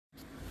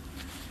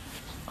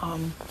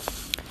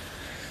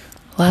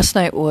Last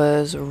night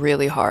was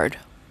really hard.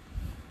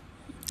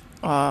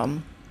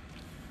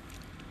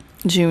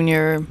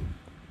 Junior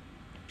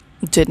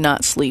did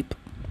not sleep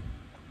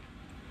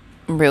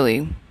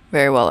really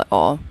very well at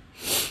all.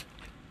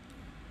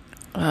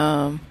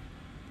 And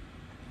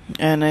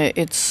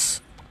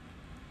it's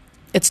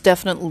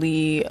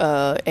definitely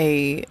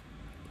I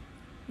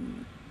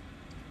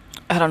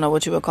don't know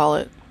what you would call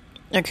it,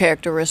 a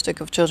characteristic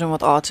of children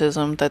with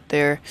autism, that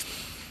their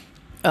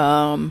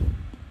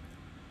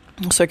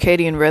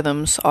circadian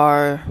rhythms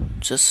are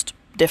just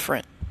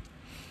different.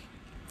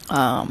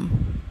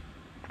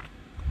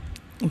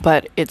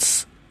 But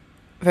it's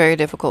very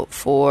difficult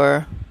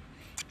for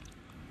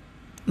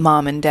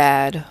mom and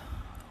dad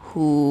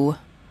who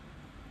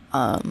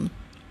I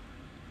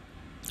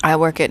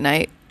work at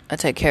night. I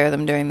take care of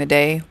them during the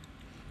day.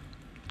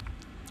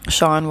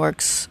 Sean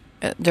works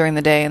during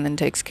the day and then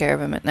takes care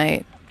of him at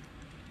night.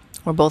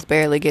 We're both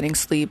barely getting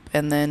sleep,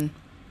 and then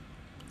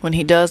when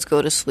he does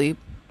go to sleep,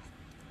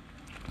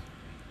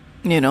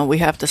 we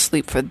have to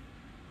sleep for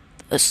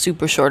a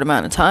super short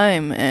amount of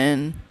time,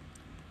 and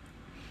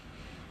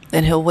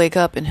then he'll wake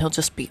up and he'll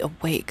just be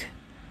awake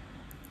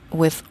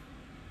with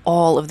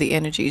all of the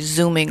energy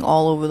zooming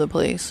all over the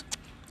place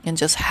and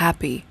just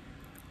happy.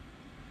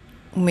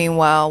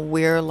 Meanwhile,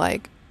 we're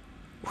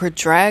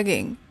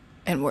dragging,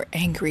 and we're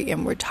angry,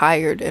 and we're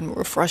tired, and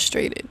we're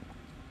frustrated.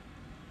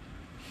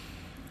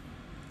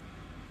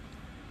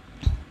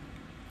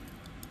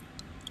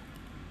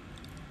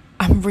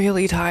 I'm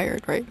really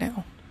tired right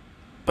now,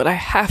 but I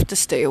have to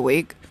stay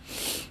awake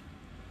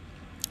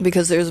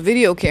because there's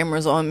video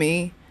cameras on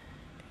me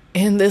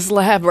in this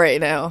lab right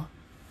now.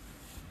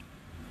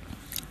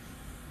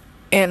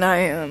 And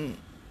I'm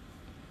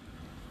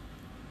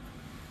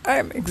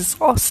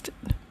exhausted.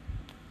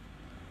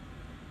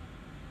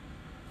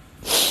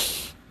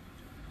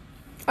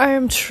 I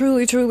am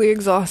truly, truly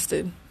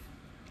exhausted.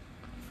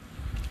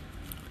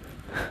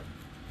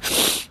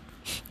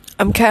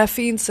 I'm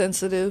caffeine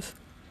sensitive,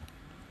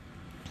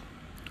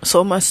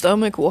 so my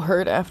stomach will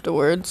hurt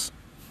afterwards.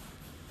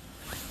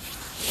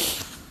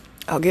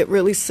 I'll get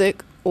really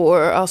sick,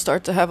 or I'll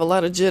start to have a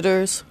lot of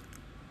jitters,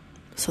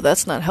 so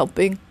that's not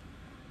helping.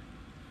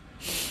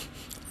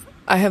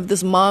 I have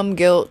this mom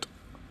guilt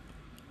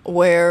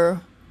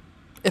where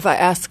if I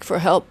ask for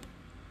help,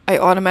 I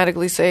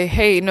automatically say,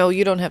 hey, no,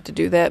 you don't have to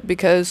do that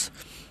because,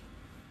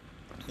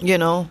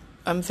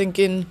 I'm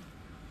thinking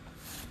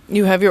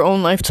you have your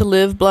own life to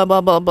live, blah,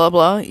 blah, blah, blah,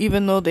 blah,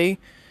 even though they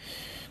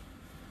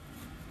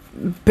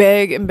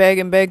beg and beg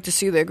and beg to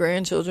see their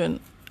grandchildren.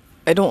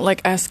 I don't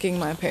like asking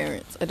my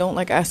parents. I don't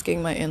like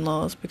asking my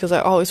in-laws because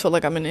I always feel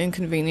like I'm an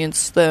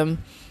inconvenience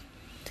them,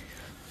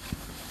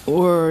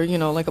 or,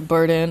 like a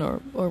burden or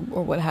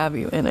what have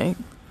you. And I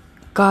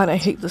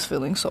hate this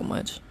feeling so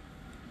much.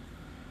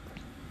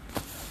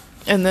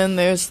 And then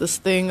there's this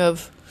thing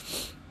of,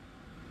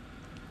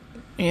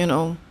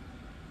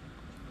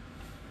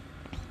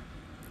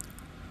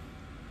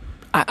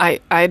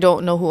 I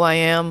don't know who I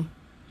am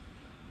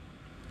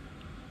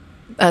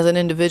as an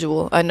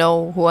individual. I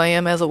know who I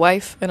am as a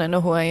wife, and I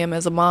know who I am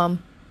as a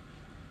mom.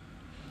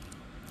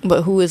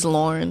 But who is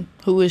Lauren?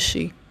 Who is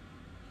she?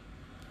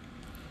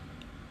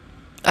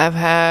 I've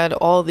had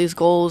all these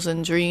goals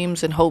and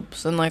dreams and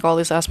hopes and all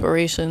these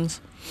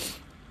aspirations,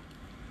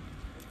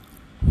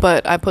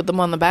 but I put them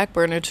on the back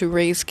burner to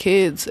raise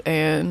kids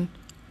and,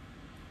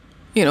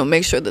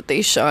 make sure that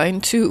they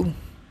shine too.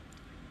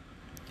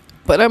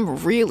 But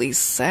I'm really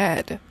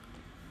sad.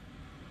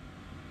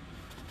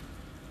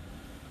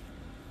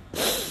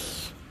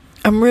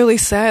 I'm really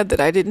sad that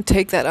I didn't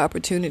take that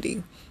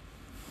opportunity.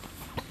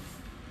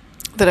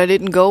 That I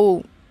didn't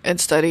go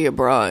and study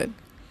abroad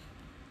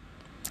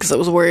because I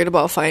was worried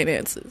about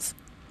finances.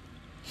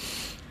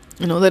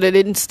 That I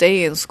didn't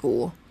stay in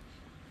school.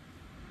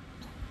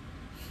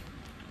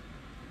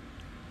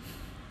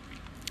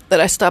 That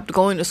I stopped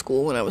going to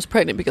school when I was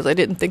pregnant because I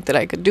didn't think that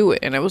I could do it,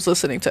 and I was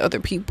listening to other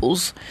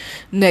people's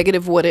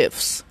negative what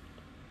ifs.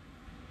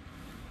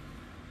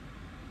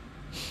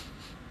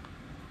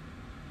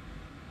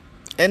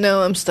 And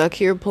now I'm stuck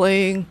here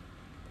playing,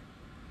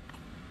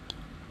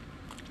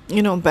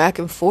 back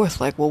and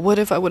forth, well, what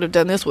if I would have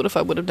done this? What if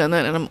I would have done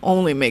that? And I'm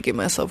only making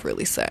myself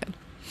really sad.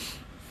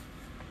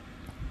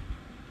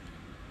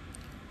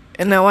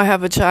 And now I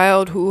have a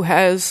child who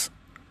has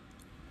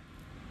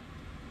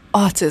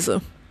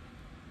autism.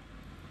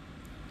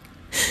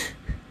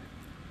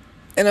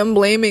 And I'm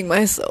blaming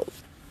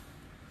myself.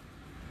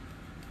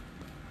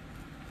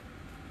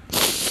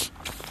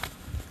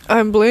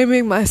 I'm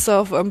blaming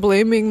myself. I'm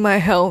blaming my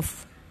health.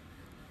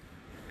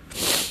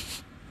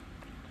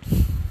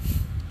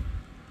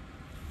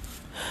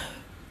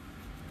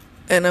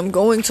 And I'm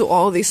going to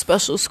all these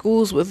special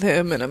schools with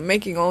him, and I'm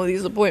making all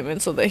these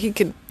appointments so that he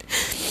can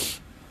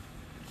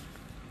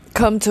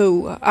come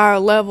to our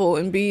level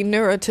and be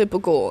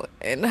neurotypical.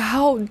 And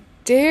how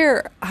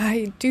dare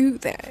I do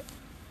that?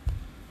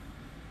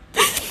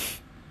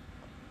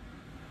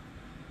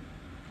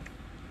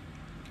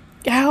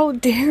 How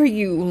dare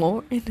you,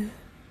 Lauren?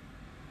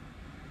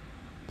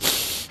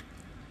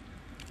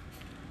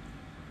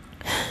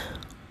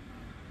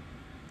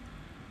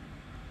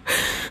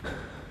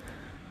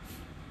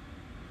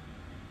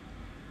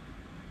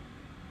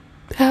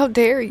 How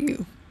dare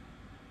you?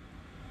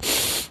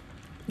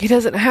 He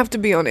doesn't have to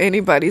be on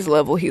anybody's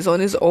level. He's on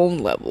his own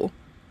level.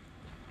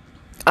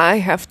 I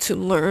have to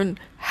learn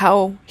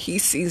how he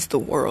sees the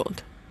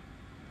world.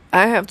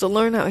 I have to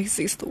learn how he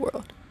sees the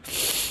world.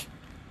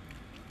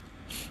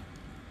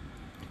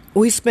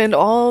 We spend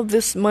all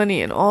this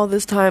money and all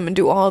this time and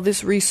do all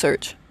this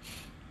research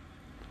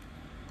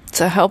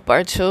to help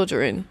our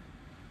children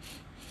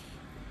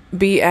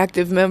be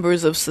active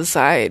members of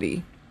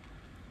society.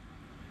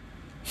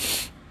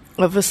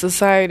 Of a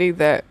society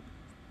that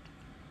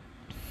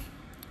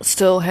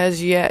still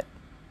has yet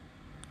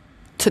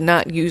to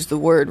not use the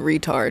word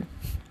retard.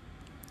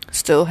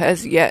 Still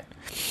has yet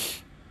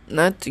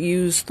not to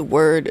use the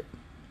word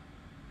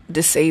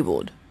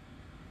disabled.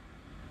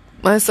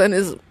 My son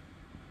is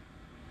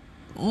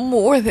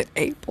more than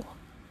able.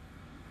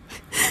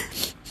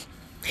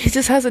 He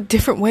just has a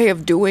different way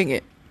of doing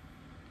it.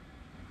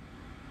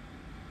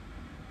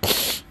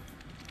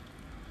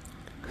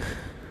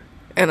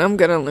 And I'm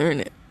gonna learn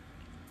it.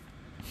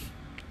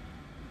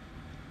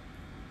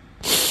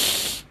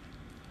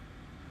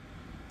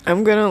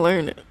 I'm gonna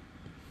learn it.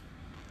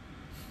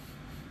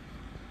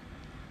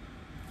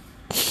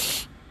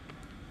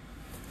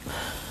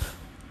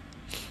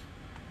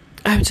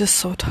 I'm just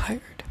so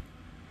tired.